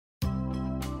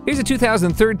Here's a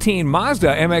 2013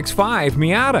 Mazda MX-5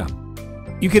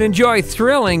 Miata. You can enjoy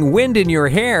thrilling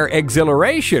wind-in-your-hair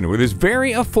exhilaration with this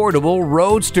very affordable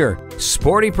Roadster.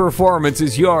 Sporty performance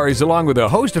is yours along with a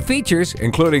host of features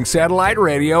including satellite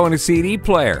radio and a CD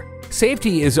player.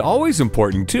 Safety is always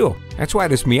important too. That's why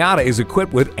this Miata is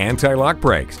equipped with anti-lock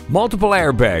brakes, multiple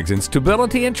airbags, and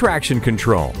stability and traction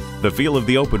control. The feel of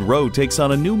the open road takes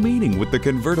on a new meaning with the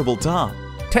convertible top.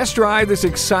 Test drive this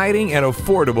exciting and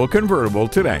affordable convertible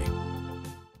today.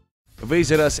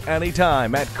 Visit us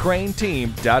anytime at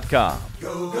crainteam.com.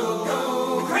 Go, go, go.